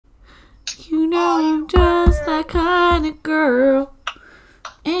You know I'm just that kind of girl,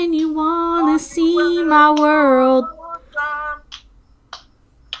 and you wanna see my world.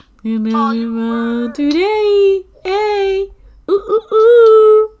 You know you today, hey, ooh ooh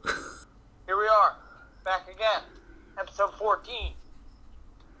ooh. Here we are, back again, episode 14.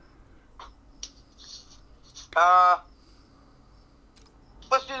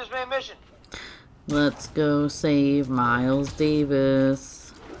 Let's do this main mission. Let's go save Miles Davis.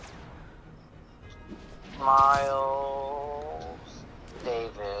 Miles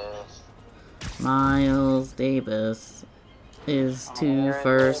Davis. Miles Davis is two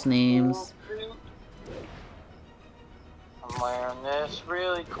first names. I'm wearing this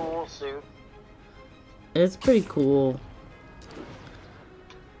really cool suit. It's pretty cool.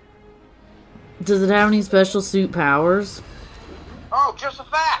 Does it have any special suit powers? Oh, just a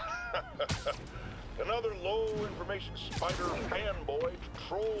fact! Another low-information Spider fanboy to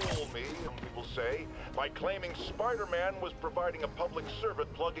troll me, people say, by claiming Spider-Man was providing a public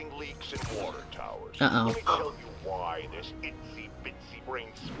servant plugging leaks in water towers. Uh-oh. Let me tell you why this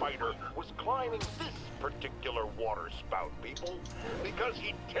itsy-bitsy-brained spider was climbing this particular water spout, people. Because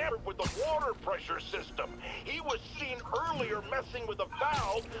he tampered with the water pressure system. He was seen earlier messing with a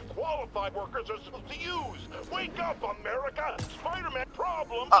valve qualified workers are supposed to use. Wake up, America! Spider-Man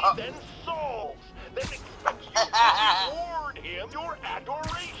problem he then solves. Then expects you to reward him your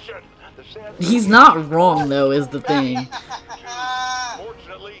adoration. He's not wrong, though, is the thing.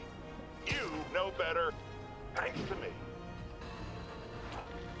 Fortunately, you know better, thanks to me.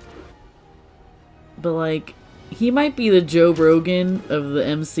 But, like, he might be the Joe Rogan of the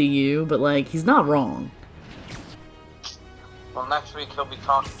MCU, but, like, he's not wrong. Well, next week he'll be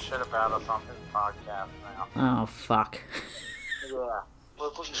talking shit about us on his podcast now. Oh, fuck. Yeah,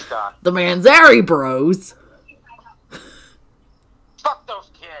 look what he's got. The Manzari Bros. Fuck those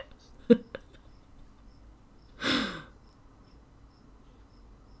kids!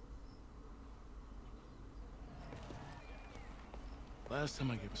 Last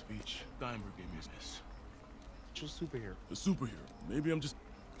time I gave a speech, Steinberg gave me this. Just superhero. A superhero. Maybe I'm just...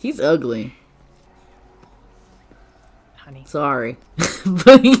 He's ugly. Honey. Sorry.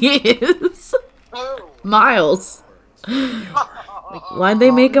 But he is. Miles. Why'd they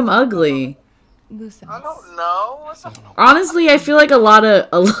make him ugly? Listen. I don't know. What the f- Honestly, I feel like a lot of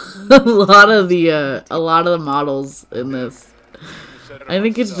the models in this. I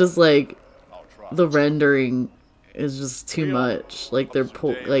think it's just like the rendering is just too much. Like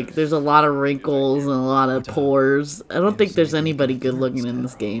like there's a lot of wrinkles and a lot of pores. I don't think there's anybody good looking in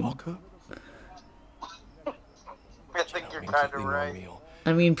this game. I think you're kind of right.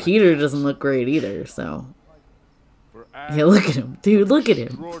 I mean, Peter doesn't look great either, so. Yeah, look at him. Dude, look at him.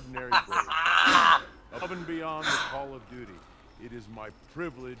 Extraordinary bravery. Above and beyond the call of duty, it is my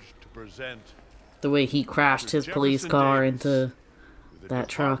privilege to present The way he crashed his police car into the that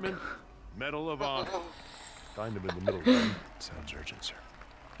truck. Department Medal of Honor. Kind of in the middle. Sounds urgent, sir.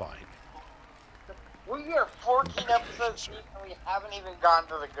 Fine. We are 14 episodes deep and we haven't even gotten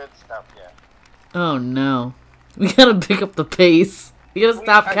to the good stuff yet. Oh no. We gotta pick up the pace. We gotta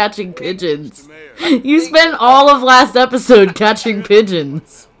stop catching pigeons. You spent all of last episode catching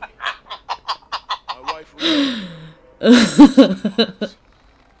pigeons. My wife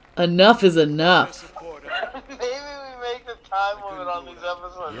Enough is enough. Maybe we make the time limit on these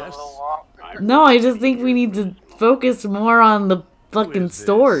episodes a little longer. No, I just think we need to focus more on the fucking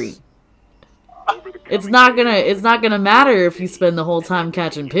story. It's not gonna matter if you spend the whole time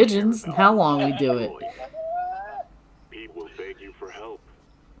catching pigeons and how long we do it. Pete will beg you for help,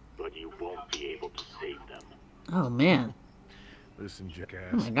 but you won't be able to save them. Oh man. Listen,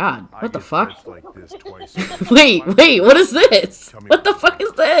 jackass. Oh my god. What the I get fuck? threats like this twice. Wait, what is this? What the fuck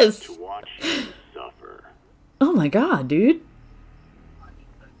is this? To watch you suffer. Oh my god, dude.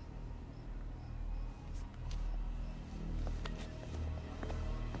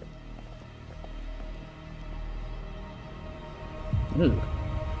 Ooh.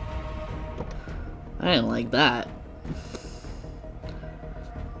 I didn't like that.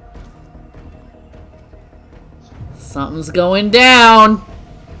 Something's going down.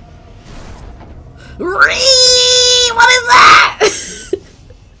 What is that?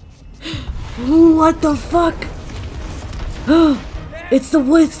 What the fuck? It's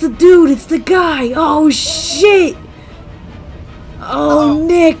the dude. It's the guy. Oh shit. Oh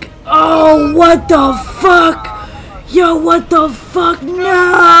Nick. Oh what the fuck? Yo, what the fuck?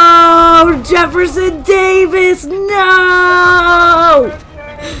 No! Jefferson Davis, no!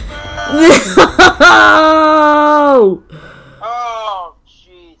 No! Oh,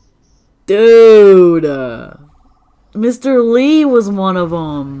 Jesus. Dude. Mr. Lee was one of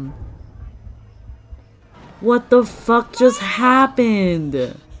them. What the fuck just happened?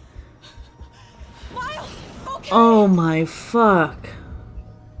 Miles, okay. Oh my fuck.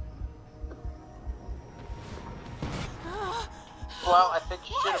 Well, I think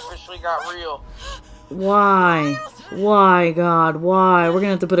shit officially got real. Why? Why, God? Why? We're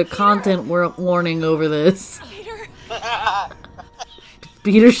gonna have to put a content warning over this. Peter.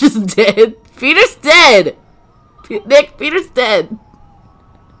 Peter's just dead. Peter's dead! Nick, Peter's dead.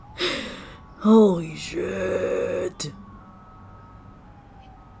 Holy shit.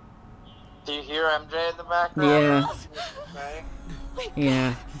 Do you hear MJ in the background? Yeah.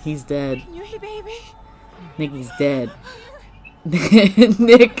 Yeah, he's dead. Can you hear baby? Nicky's dead.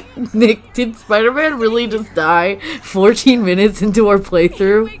 Nick, did Spider-Man really just die 14 minutes into our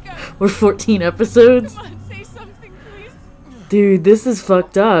playthrough? Or 14 episodes? Come on, say something, please. Dude, this is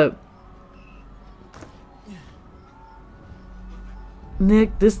fucked up.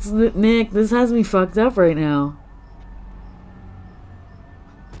 Nick, this has me fucked up right now.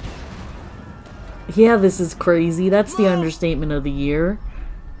 Yeah, this is crazy. That's the understatement of the year.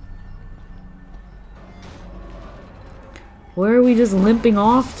 Where are we just limping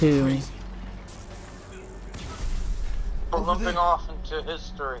off to? We're limping off into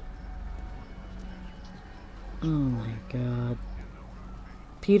history. Oh my god.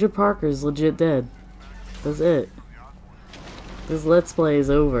 Peter Parker's legit dead. That's it. This Let's Play is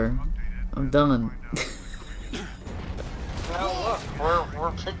over. I'm done. Now look,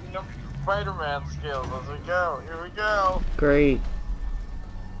 we're picking up Spider-Man skills as we go. Here we go. Great.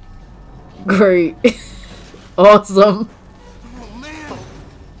 Great. Awesome.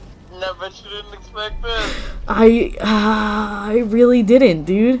 No, but you didn't expect this. I really didn't,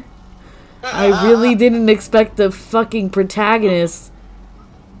 dude. I really didn't expect the fucking protagonist.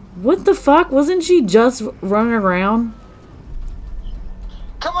 What the fuck? Wasn't she just running around?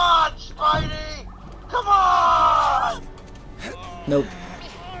 Come on, Spidey! Come on! Nope.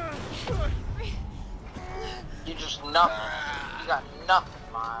 You just nothing. You got nothing,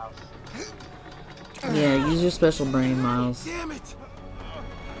 Miles. Yeah, use your special brain, Miles. Damn it!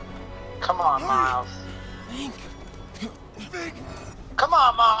 Come on, Miles. Come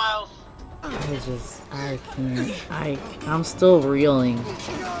on, Miles. I can't. I'm still reeling. Are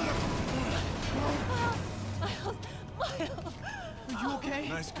you okay?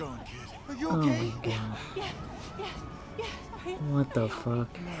 Nice going, kid. Are you Oh okay? my god. Yes. What the fuck? Alright,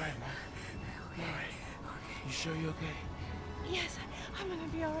 you sure you're okay? Yes, I'm gonna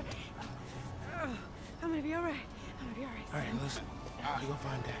be alright. I'm gonna be alright. I'm gonna be alright. Alright, listen. You go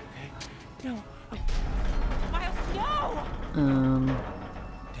find Dad, okay? No. Miles, no!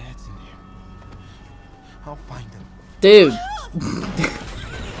 Dad's in here. I'll find him. Dude.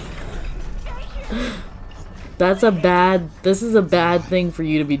 This is a bad thing for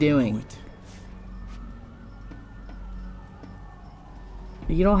you to be doing.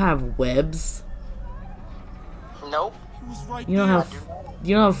 You don't have webs. Nope. He was right You don't have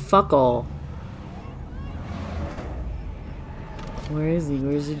fuck all. Where is he?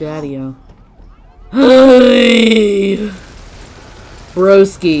 Where's your daddy-o?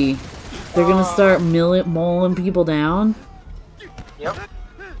 Broski. They're gonna start mauling people down? Yep.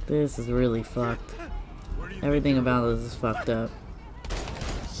 This is really fucked. Everything about this is fucked up.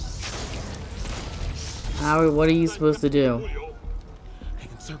 Howard, what are you supposed to do? I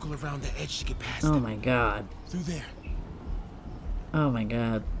can circle around the edge to get past Oh him. my god. Through there. Oh my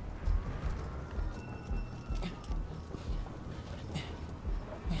god.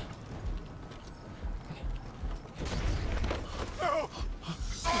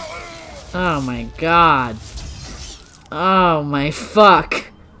 Oh my god. Oh my fuck.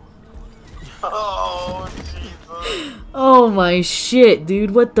 Oh, Jesus. Oh my shit,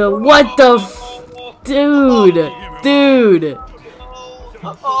 dude. What the dude. Dude.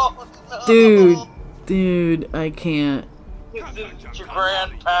 Oh, no. Dude, I can't. This is your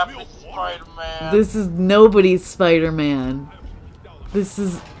grandpappy Spider-Man. This is nobody's Spider-Man. This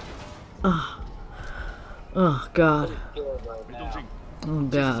is oh god. Oh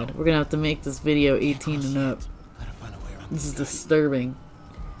god. We're gonna have to make this video 18 and up. Gotta find a way around This is disturbing.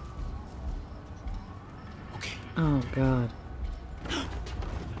 Okay. Oh god.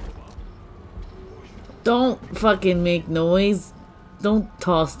 Don't fucking make noise. Don't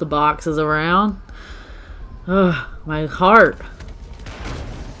toss the boxes around. Ugh, my heart.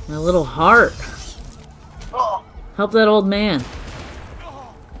 My little heart. Oh, Help that old man.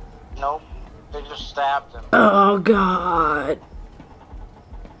 nope. They just stabbed him. Oh god.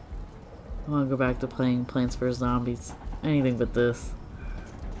 I want to go back to playing Plants vs. Zombies. Anything but this.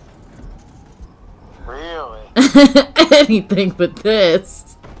 Really? Anything but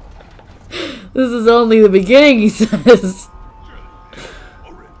this. This is only the beginning, he says.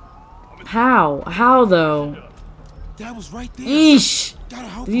 How? How though? Dad was right there. Eesh! Gotta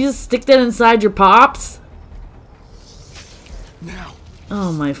help Did you just stick that inside your pops? now.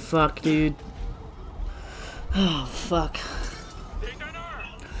 Oh my fuck, dude. Oh fuck.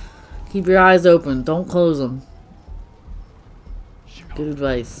 Keep your eyes open. Don't close them. Good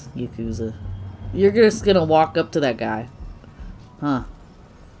advice, Yakuza. You're just gonna walk up to that guy. Huh.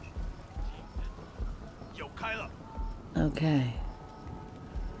 Yo, Kyla. Okay.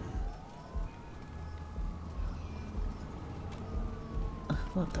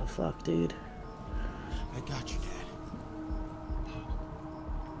 What the fuck, dude? I got you, Dad.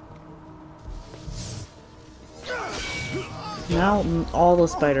 Now all the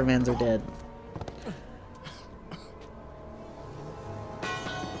Spider-Mans are dead.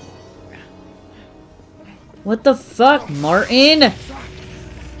 What the fuck, Martin?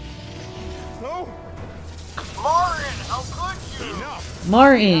 No. Martin, how could you?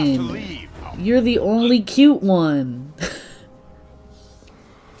 Martin, you're the only cute one.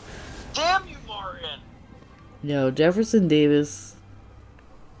 Damn you, Martin. Yo, Jefferson Davis.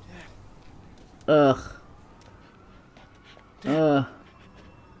 Ugh.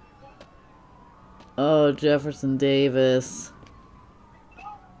 Oh, Jefferson Davis.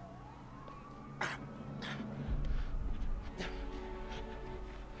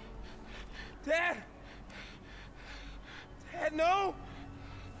 Dad. Dad, no.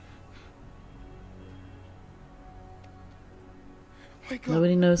 Wake up.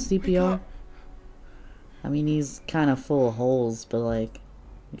 Nobody knows Wake CPR? up. I mean, he's kind of full of holes, but like,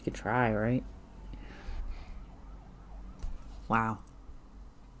 you could try, right? Wow.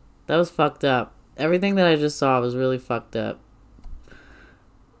 That was fucked up. Everything that I just saw was really fucked up.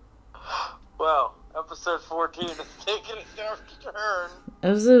 Well, episode 14 is taking a dark turn.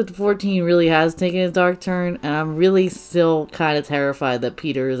 Episode 14 really has taken a dark turn, and I'm really still kind of terrified that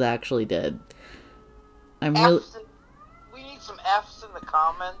Peter is actually dead. I'm really... We need some F's in the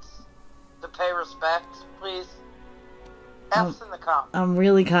comments to pay respect, please. F's in the comments. I'm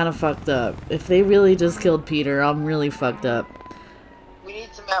really kind of fucked up. If they really just killed Peter, I'm really fucked up. We need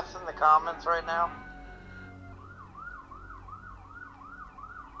some F's in the comments right now.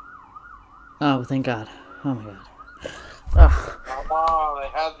 Oh, thank God. Oh my God. Ugh. Come on, they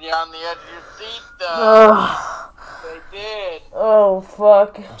had you on the edge of your seat, though. Ugh. They did. Oh,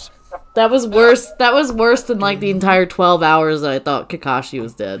 fuck. That was worse. That was worse than like the entire 12 hours that I thought Kakashi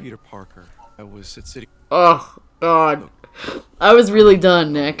was dead. Peter Parker. I was at City. Oh, God. I was really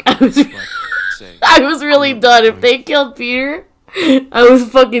done, Nick. I was really done. If they killed Peter, I was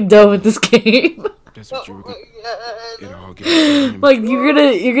fucking done with this game. That's what you were gonna, Yeah. you know, I'll get Like, you're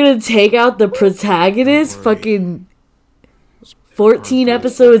gonna take out the protagonist fucking 14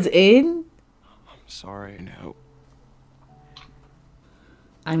 episodes in? I'm sorry. No.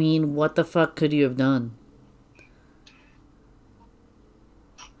 I mean, what the fuck could you have done?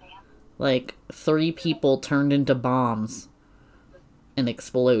 Like, 3 people turned into bombs and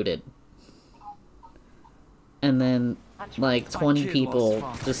exploded. And then, like, 20 people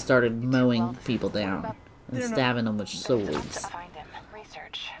just started mowing people down and stabbing them with swords. Find him.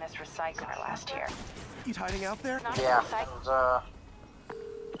 Research this recycler last year. He's hiding out there? Yeah, it was,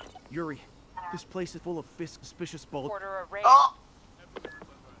 Yuri, this place is full of suspicious bullet. Order a raid. Oh!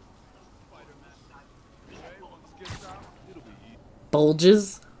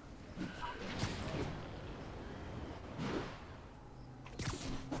 Bulges?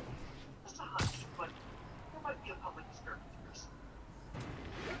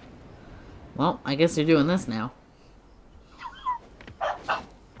 Well, I guess you're doing this now.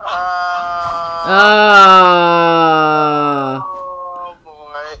 Oh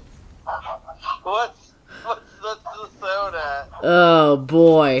boy. What's the soda? Oh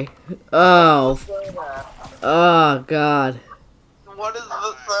boy. Oh. Soda. Oh god. What is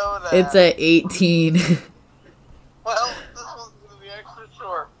the soda? It's at 18. Well, this one's gonna be extra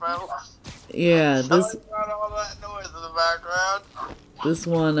short, folks. Yeah, Sorry this about all that noise in the background. this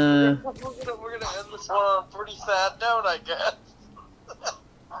one We're gonna end this one on a pretty sad note, I guess.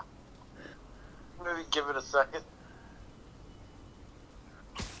 Maybe give it a second.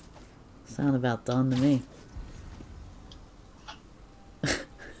 sound about done to me.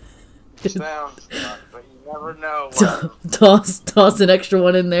 Sounds fun, but you never know when. Toss an extra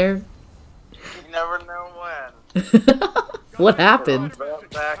one in there. You never know when. What happened?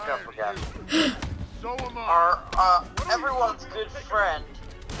 Back up again. So am I. Our, everyone's good friend,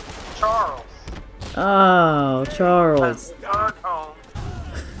 Charles, Oh, has Charles. returned home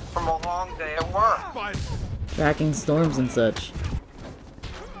from a long day at work. Tracking storms and such.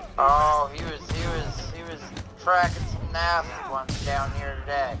 Oh, he was tracking some nasty ones down here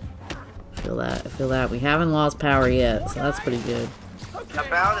today. I feel that. We haven't lost power yet, so that's pretty good.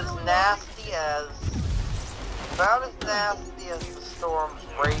 About as nasty as the storms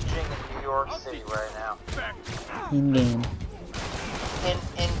raging in New York City right now. In game.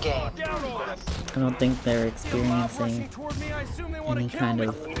 In game. I don't think they're experiencing any kind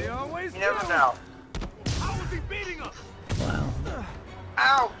of... You never know. Wow.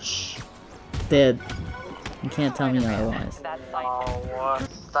 Ouch! Dead. You can't tell me otherwise. Oh,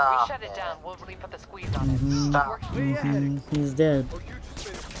 stop. We shut it down. We'll really put the squeeze on it. Stop. He's dead.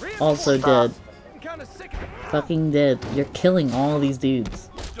 Also dead. Fucking dead. You're killing all these dudes.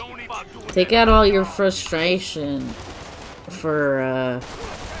 Take out all your frustration for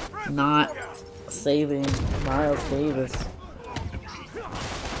not saving Miles Davis.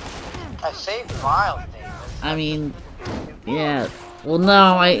 I saved Miles Davis. I mean, yeah. Well,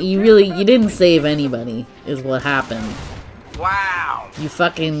 no, you didn't save anybody, is what happened. Wow. You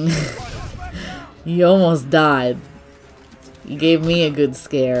fucking... you almost died. You gave me a good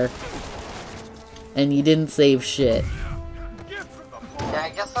scare. And you didn't save shit. Yeah,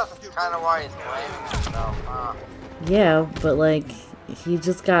 I guess that's kind of why he's blaming himself, huh? Yeah, but like, he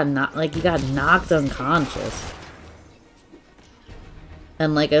just got he got knocked unconscious.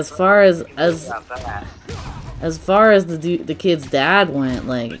 And like, as far as the kid's dad went,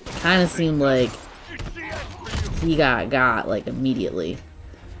 like, it kind of seemed like he got like immediately.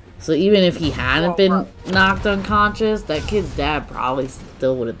 So even if he hadn't been knocked unconscious, that kid's dad probably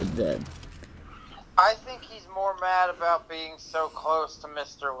still would have been dead. I think he's more mad about being so close to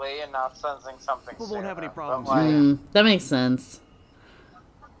Mr. Lee and not sensing something People sooner. won't have any But, problems. like, That makes sense.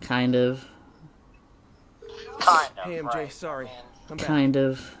 Kind of. kind of. Hey, MJ, right. sorry. I'm back. Kind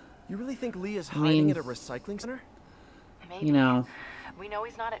of. You really think Lee is I hiding mean, at a recycling center? Maybe. You know, We know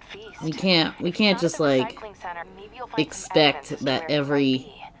he's not at Feast. we can't If he's not just at the like recycling center, maybe you'll find some expect evidence as to that where he might every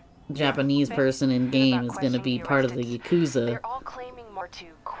be. Japanese person in game is gonna be part of the Yakuza. They're all claiming more to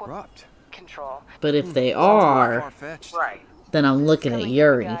Corrupt. control. But if they are, Far-fetched. Right. then I'm looking at Coming from a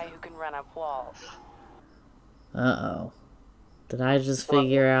Yuri. guy who can run up walls. Uh-oh. Did I just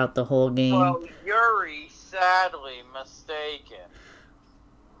figure out the whole game? Well, Yuri, sadly mistaken.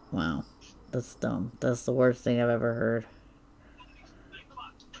 Wow. That's dumb. That's the worst thing I've ever heard.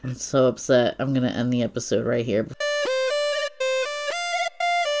 I'm so upset. I'm gonna end the episode right here.